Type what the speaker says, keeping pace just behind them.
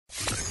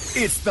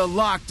It's the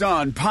Locked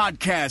On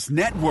Podcast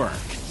Network,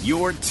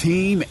 your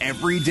team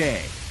every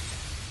day.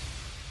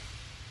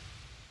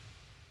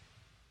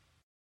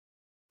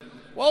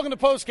 Welcome to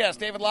POSTCAST.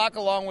 David Locke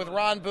along with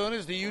Ron Boone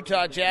as the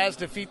Utah Jazz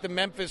defeat the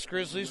Memphis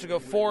Grizzlies to go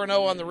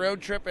 4-0 on the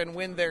road trip and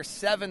win their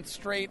 7th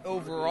straight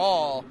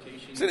overall.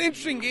 It's an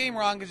interesting game,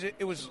 Ron, because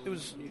it was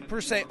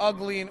per se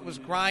ugly and it was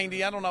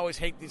grindy. I don't always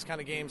hate these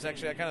kind of games,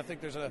 actually. I kind of think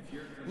there's a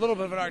little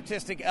bit of an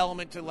artistic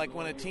element to like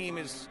when a team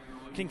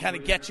can kind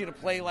of get you to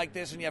play like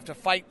this and you have to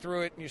fight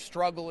through it and you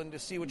struggle and to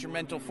see what your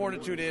mental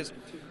fortitude is.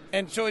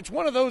 And so it's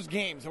one of those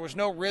games. There was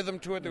no rhythm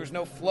to it. There was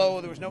no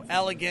flow. There was no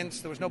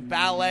elegance. There was no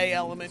ballet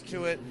element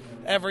to it.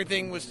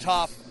 Everything was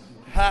tough,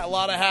 a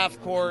lot of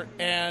half court.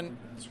 And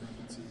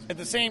at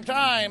the same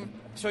time,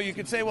 so you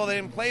could say, well, they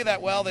didn't play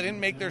that well. They didn't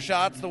make their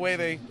shots the way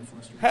they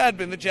had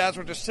been. The Jazz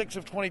were just 6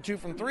 of 22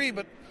 from 3.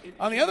 But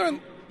on the other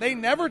hand, they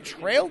never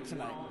trailed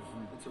tonight.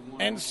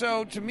 And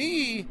so to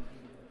me,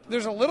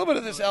 there's a little bit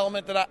of this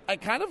element that I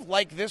kind of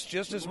like this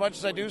just as much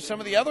as I do some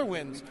of the other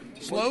wins.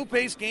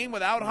 Slow-paced game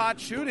without hot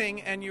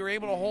shooting, and you're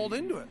able to hold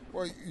into it.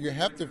 Well, you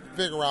have to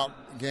figure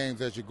out games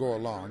as you go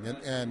along.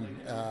 And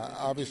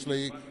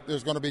obviously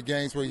there's going to be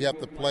games where you have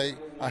to play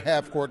a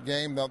half-court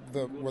game. What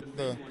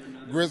the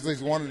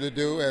Grizzlies wanted to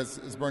do, as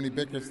JB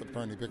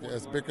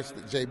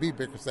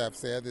Bickerstaff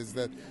said, is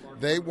that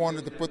they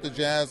wanted to put the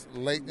Jazz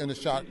late in the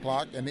shot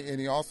clock, and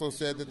he also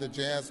said that the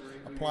Jazz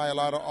apply a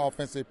lot of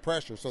offensive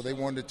pressure, so they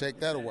wanted to take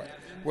that away.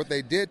 What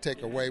they did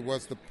take away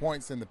was the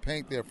points in the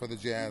paint there for the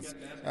Jazz.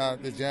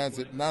 The Jazz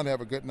did not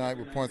have a good night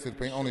with points in the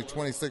paint, only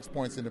 26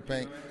 points in the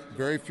paint,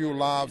 very few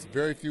lobs,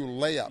 very few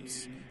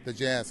layups the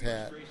Jazz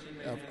had,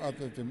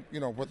 other than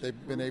what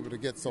they've been able to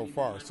get so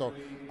far. So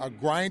a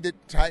grinded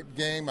type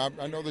game. I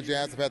know the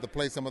Jazz have had to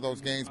play some of those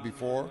games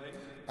before.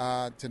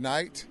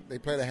 Tonight they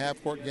played a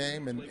half-court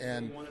game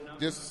and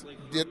just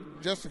did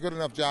just a good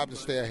enough job to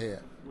stay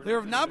ahead. There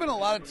have not been a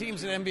lot of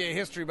teams in NBA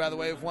history, by the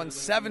way, who've won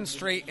 7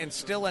 straight and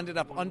still ended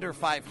up under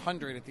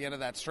 500 at the end of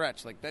that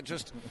stretch. Like that,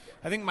 just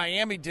I think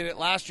Miami did it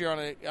last year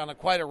on a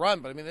quite a run.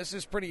 But I mean, this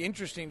is pretty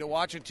interesting to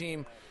watch a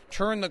team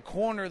turn the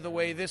corner the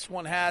way this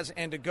one has,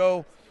 and to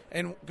go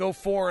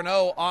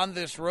 4-0 on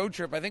this road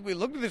trip. I think we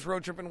looked at this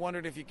road trip and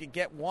wondered if you could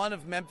get one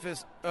of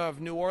Memphis,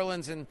 of New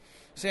Orleans, and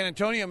San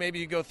Antonio. Maybe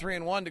you go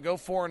 3-1 to go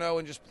 4-0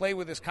 and just play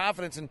with this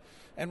confidence.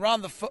 And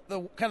Ron, the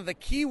kind of the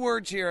key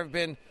words here have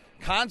been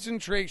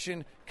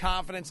concentration,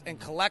 confidence, and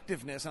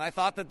collectiveness, and I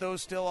thought that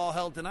those still all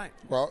held tonight.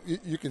 Well,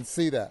 you can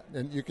see that,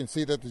 and you can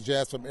see that the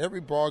Jazz, from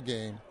every ball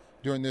game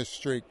during this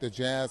streak, the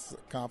Jazz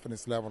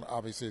confidence level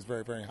obviously is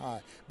very, very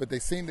high, but they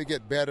seem to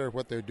get better at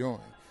what they're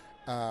doing.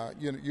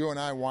 You and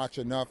I watch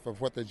enough of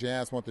what the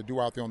Jazz want to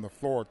do out there on the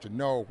floor to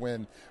know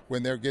when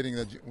they're getting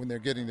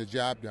the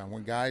job done,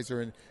 when guys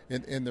are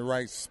in the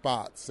right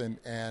spots,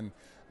 and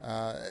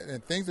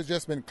things have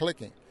just been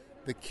clicking.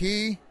 The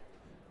key.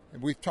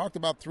 We've talked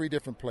about 3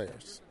 different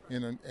players,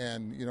 and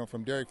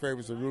from Derek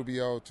Favors to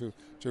Rubio to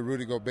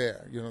Rudy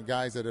Gobert,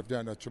 guys that have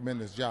done a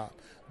tremendous job.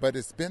 But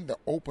it's been the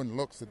open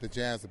looks that the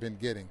Jazz have been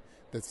getting.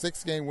 The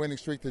 6-game winning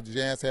streak that the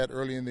Jazz had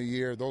early in the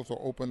year, those were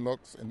open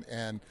looks,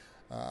 and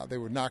they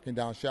were knocking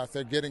down shots.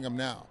 They're getting them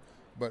now.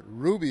 But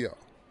Rubio,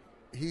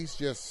 he's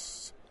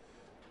just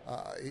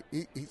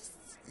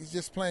he's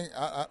just playing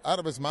out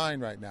of his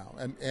mind right now,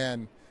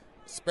 and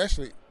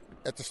especially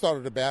at the start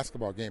of the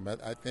basketball game,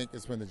 I think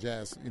is when the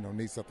Jazz,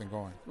 need something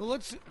going. Well,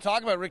 let's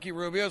talk about Ricky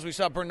Rubio. As we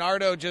saw,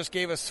 Bernardo just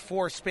gave us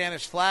 4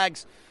 Spanish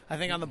flags, I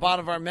think, on the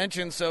bottom of our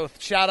mention. So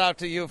shout out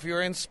to you if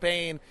you're in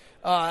Spain,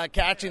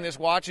 catching this,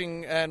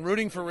 watching, and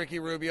rooting for Ricky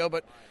Rubio.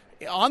 But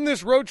on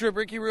this road trip,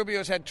 Ricky Rubio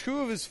has had 2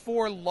 of his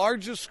 4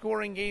 largest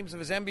scoring games of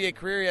his NBA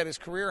career. He had his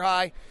career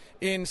high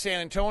in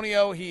San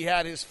Antonio. He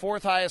had his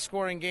 4th highest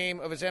scoring game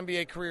of his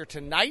NBA career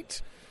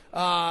tonight.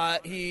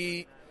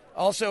 He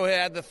also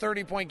had the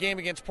 30-point game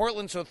against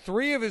Portland, so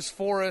 3 of his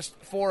 4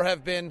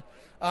 have been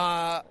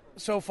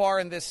so far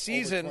in this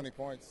season. Over 20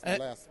 points,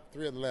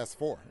 3 of the last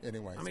 4,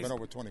 anyway. It's been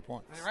over 20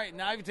 points. All right,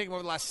 now if you take him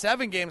over the last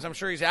 7 games, I'm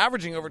sure he's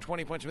averaging over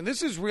 20 points. I mean,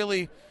 this is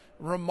really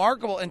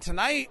remarkable. And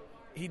tonight,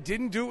 he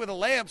didn't do it with the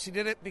layups. He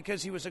did it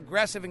because he was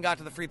aggressive and got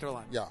to the free throw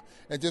line. Yeah,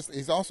 and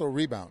he's also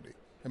rebounding.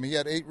 I mean, he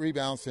had 8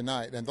 rebounds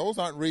tonight, and those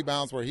aren't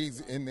rebounds where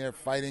he's in there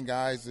fighting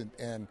guys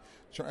and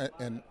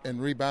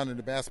rebounding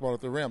the basketball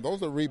at the rim.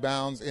 Those are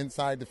rebounds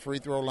inside the free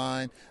throw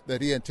line that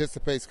he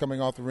anticipates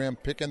coming off the rim,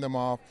 picking them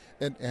off,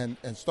 and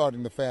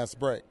starting the fast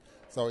break.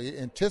 So he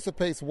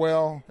anticipates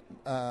well.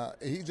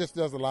 He just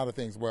does a lot of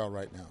things well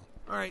right now.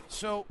 All right,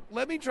 so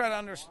let me try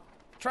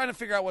to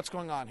figure out what's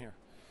going on here.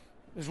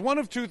 There's one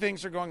of 2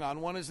 things that are going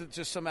on. One is it's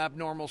just some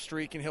abnormal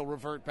streak, and he'll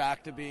revert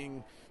back to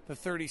being the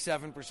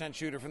 37%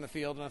 shooter from the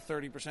field and a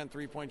 30%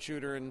 three-point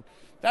shooter, and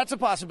that's a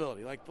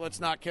possibility. Like,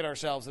 let's not kid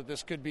ourselves that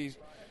this could be.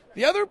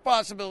 The other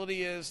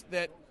possibility is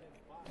that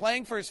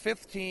playing for his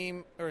 5th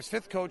team or his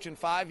 5th coach in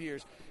 5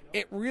 years,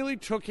 it really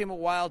took him a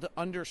while to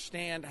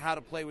understand how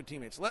to play with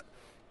teammates.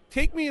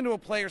 Take me into a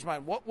player's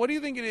mind. What do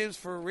you think it is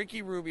for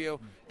Ricky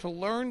Rubio to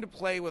learn to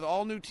play with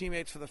all new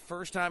teammates for the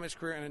first time in his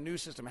career in a new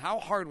system? How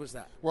hard was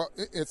that? Well,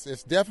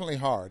 it's definitely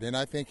hard, and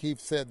I think he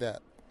said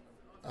that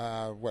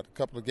a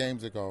couple of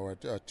games ago, or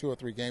 2 or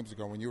 3 games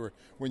ago,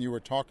 when you were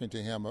talking to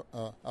him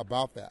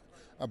about that,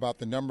 about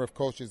the number of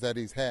coaches that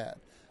he's had.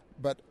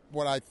 But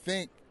what I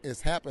think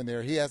has happened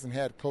there, he hasn't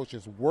had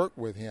coaches work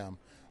with him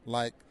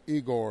like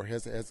Igor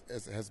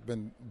has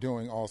been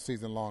doing all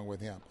season long with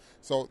him.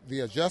 So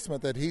the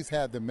adjustment that he's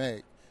had to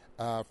make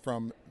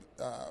from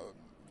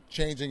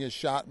changing his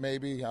shot,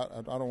 maybe I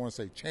don't want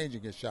to say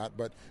changing his shot,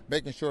 but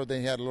making sure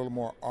they had a little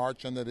more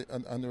arch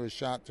under his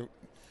shot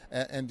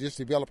and just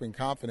developing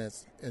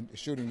confidence in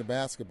shooting the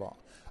basketball.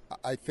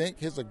 I think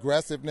his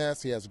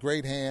aggressiveness, he has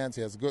great hands,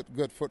 he has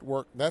good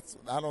footwork.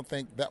 I don't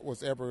think that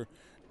was ever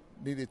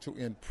needed to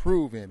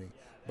improve any.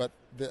 But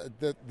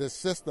the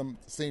system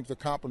seems to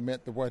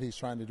complement what he's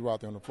trying to do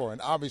out there on the floor.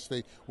 And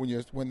obviously,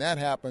 when that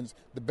happens,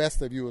 the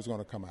best of you is going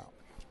to come out.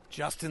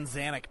 Justin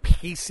Zanuck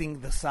pacing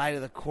the side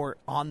of the court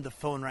on the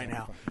phone right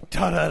now.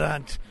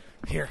 Da-da-dun.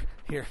 Here,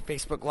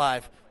 Facebook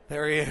Live.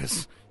 There he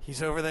is.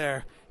 He's over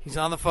there. He's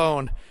on the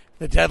phone.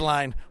 The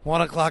deadline,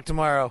 1 o'clock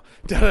tomorrow.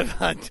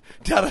 Da-da-dun.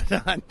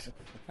 Da-da-dun.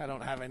 I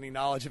don't have any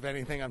knowledge of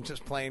anything. I'm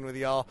just playing with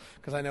y'all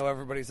because I know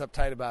everybody's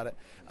uptight about it.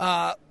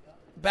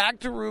 Back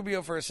to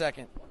Rubio for a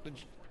second.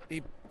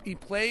 He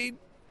played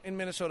in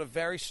Minnesota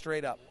very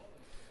straight up.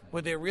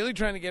 What they're really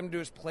trying to get him to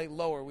do is play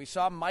lower. We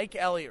saw Mike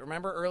Elliott,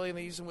 remember, early in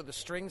the season with the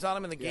strings on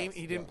him in the game.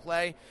 He didn't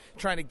play,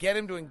 trying to get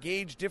him to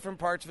engage different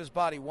parts of his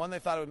body. One, they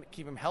thought it would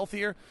keep him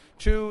healthier.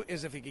 Two,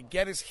 is if he could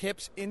get his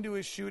hips into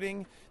his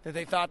shooting, that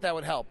they thought that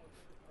would help.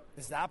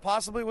 Is that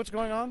possibly what's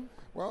going on?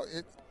 Well,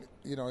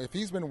 if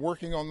he's been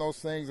working on those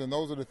things and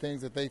those are the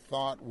things that they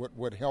thought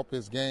would help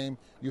his game,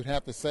 you'd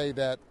have to say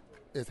that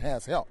it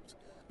has helped.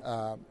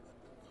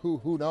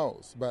 Who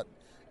knows? But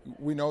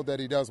we know that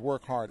he does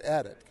work hard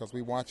at it because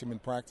we watch him in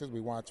practice.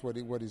 We watch what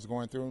he's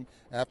going through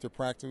after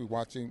practice. We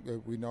watch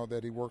him. We know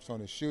that he works on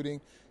his shooting.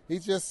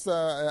 He's just.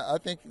 I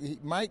think he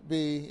might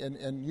be,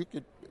 and you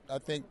could. I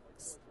think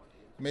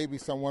maybe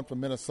someone from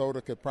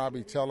Minnesota could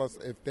probably tell us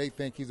if they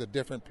think he's a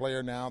different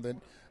player now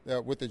than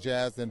with the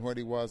Jazz than what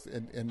he was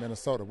in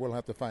Minnesota. We'll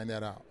have to find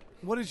that out.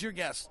 What is your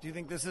guess? Do you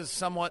think this is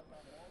somewhat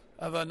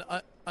of an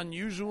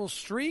unusual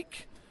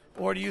streak,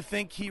 or do you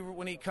think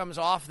when he comes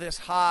off this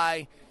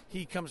high,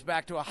 he comes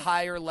back to a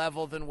higher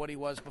level than what he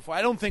was before?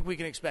 I don't think we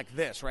can expect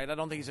this, right? I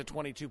don't think he's a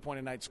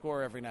 22-point-a-night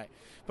scorer every night.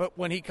 But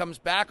when he comes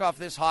back off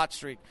this hot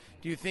streak,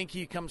 do you think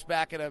he comes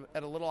back at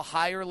a little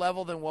higher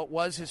level than what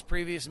was his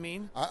previous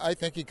mean? I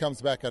think he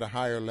comes back at a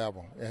higher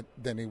level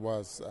than he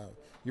was.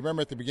 You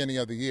remember at the beginning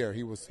of the year,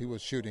 he was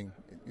shooting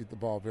the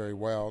ball very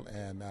well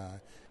and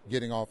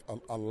getting off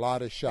a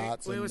lot of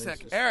shots. Wait a sec.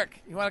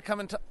 Eric, you want to come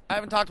and I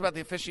haven't talked about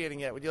the officiating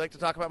yet. Would you like to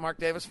talk about Mark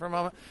Davis for a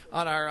moment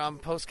on our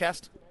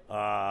postcast?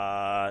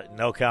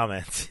 No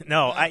comment.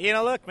 No,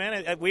 look,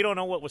 man, we don't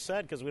know what was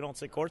said because we don't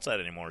sit courtside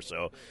anymore.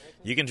 So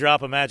you can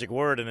drop a magic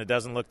word and it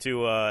doesn't look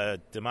too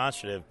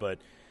demonstrative. But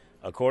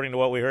according to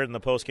what we heard in the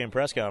post-game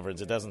press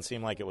conference, it doesn't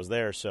seem like it was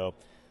there. So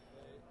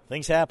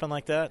things happen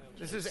like that.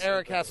 This is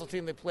Eric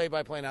Hasseltine, the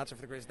play-by-play announcer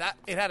for the Grizz.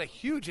 It had a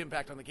huge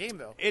impact on the game,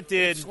 though. It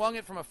did. It swung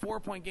it from a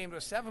 4-point game to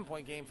a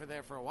 7-point game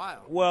for a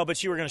while. Well,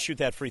 but you were going to shoot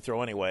that free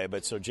throw anyway.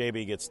 But so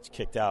JB gets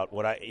kicked out.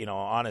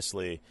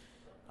 Honestly.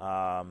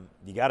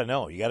 You got to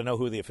know. You got to know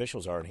who the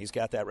officials are, and he's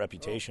got that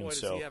reputation.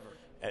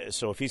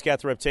 So if he's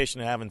got the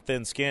reputation of having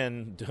thin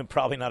skin,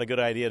 probably not a good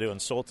idea to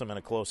insult him in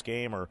a close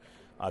game or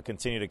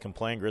continue to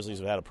complain. Grizzlies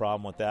have had a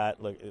problem with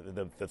that. Look,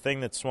 the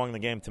thing that swung the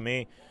game to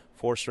me,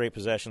 4 straight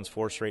possessions,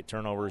 4 straight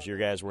turnovers. Your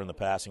guys were in the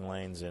passing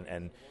lanes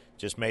and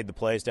just made the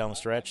plays down the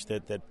stretch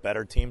that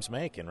better teams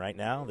make. And right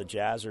now, the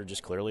Jazz are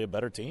just clearly a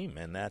better team,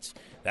 and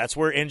that's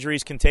where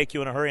injuries can take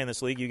you in a hurry in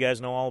this league. You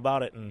guys know all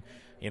about it, and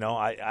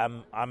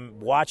I'm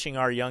watching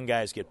our young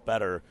guys get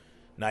better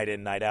night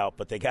in, night out,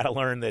 but they got to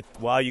learn that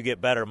while you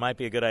get better, it might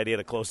be a good idea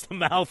to close the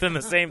mouth in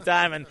the same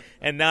time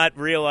and not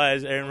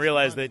realize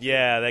that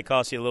that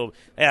costs you a little.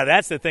 Yeah,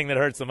 that's the thing that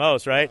hurts the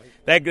most, right?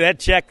 That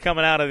check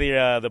coming out of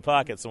the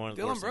pocket's the one.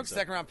 Dylan Brooks,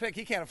 second-round pick,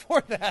 he can't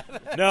afford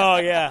that. No,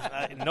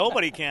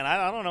 nobody can.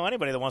 I don't know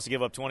anybody that wants to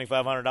give up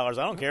 $2,500. I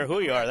don't care who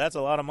you are. That's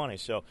a lot of money.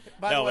 So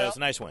it's a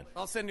nice win.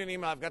 I'll send you an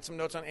email. I've got some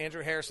notes on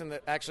Andrew Harrison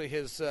that actually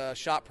his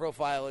shot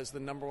profile is the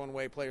number one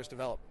way players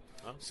develop.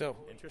 Oh, so,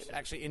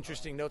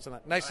 interesting notes on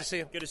that. Nice to see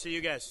you. Good to see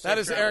you guys. That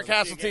is Eric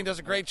Hasseltine. Does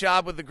a great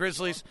job with the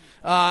Grizzlies.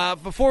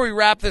 Before we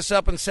wrap this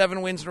up in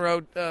 7 wins in a row,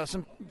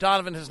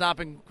 Donovan has not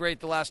been great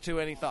the last 2.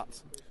 Any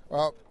thoughts?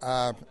 Well,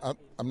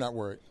 I'm not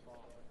worried.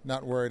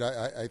 Not worried.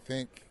 I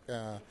think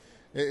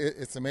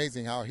it's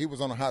amazing how he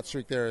was on a hot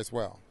streak there as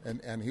well,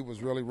 and he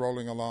was really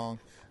rolling along.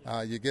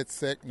 You get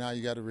sick, now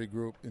you got to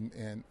regroup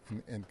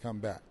and come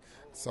back.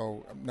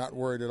 So I'm not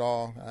worried at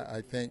all.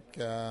 I think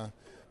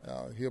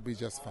he'll be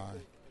just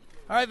fine.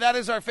 All right, that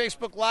is our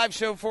Facebook Live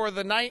show for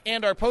the night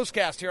and our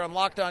postcast here on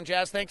Locked On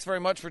Jazz. Thanks very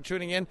much for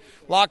tuning in.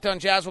 Locked On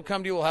Jazz will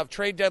come to you. We'll have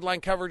trade deadline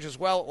coverage as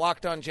well at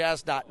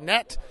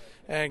lockedonjazz.net,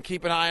 and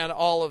keep an eye on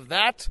all of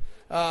that.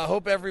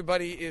 Hope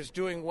everybody is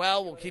doing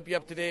well. We'll keep you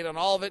up to date on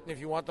all of it, and if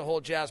you want the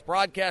whole Jazz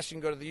broadcast, you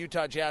can go to the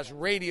Utah Jazz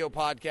radio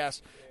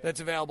podcast that's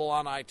available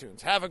on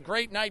iTunes. Have a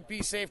great night.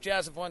 Be safe.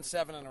 Jazz have won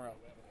 7 in a row.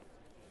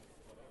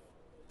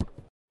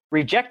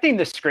 Rejecting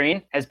the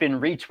Screen has been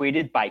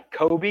retweeted by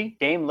Kobe,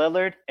 Dame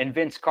Lillard, and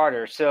Vince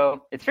Carter,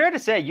 so it's fair to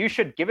say you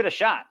should give it a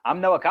shot.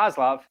 I'm Noah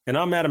Kozlov. And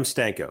I'm Adam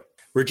Stanko.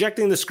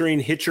 Rejecting the Screen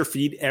hits your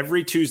feed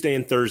every Tuesday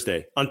and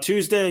Thursday. On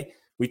Tuesday,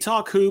 we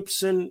talk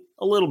hoops and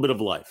a little bit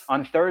of life.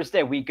 On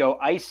Thursday, we go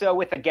ISO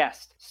with a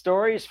guest.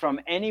 Stories from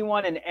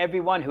anyone and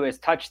everyone who has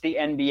touched the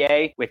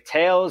NBA with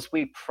tales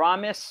we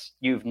promise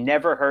you've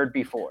never heard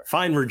before.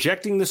 Find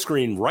Rejecting the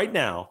Screen right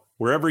now,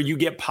 wherever you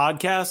get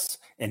podcasts,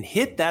 and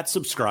hit that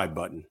subscribe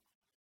button.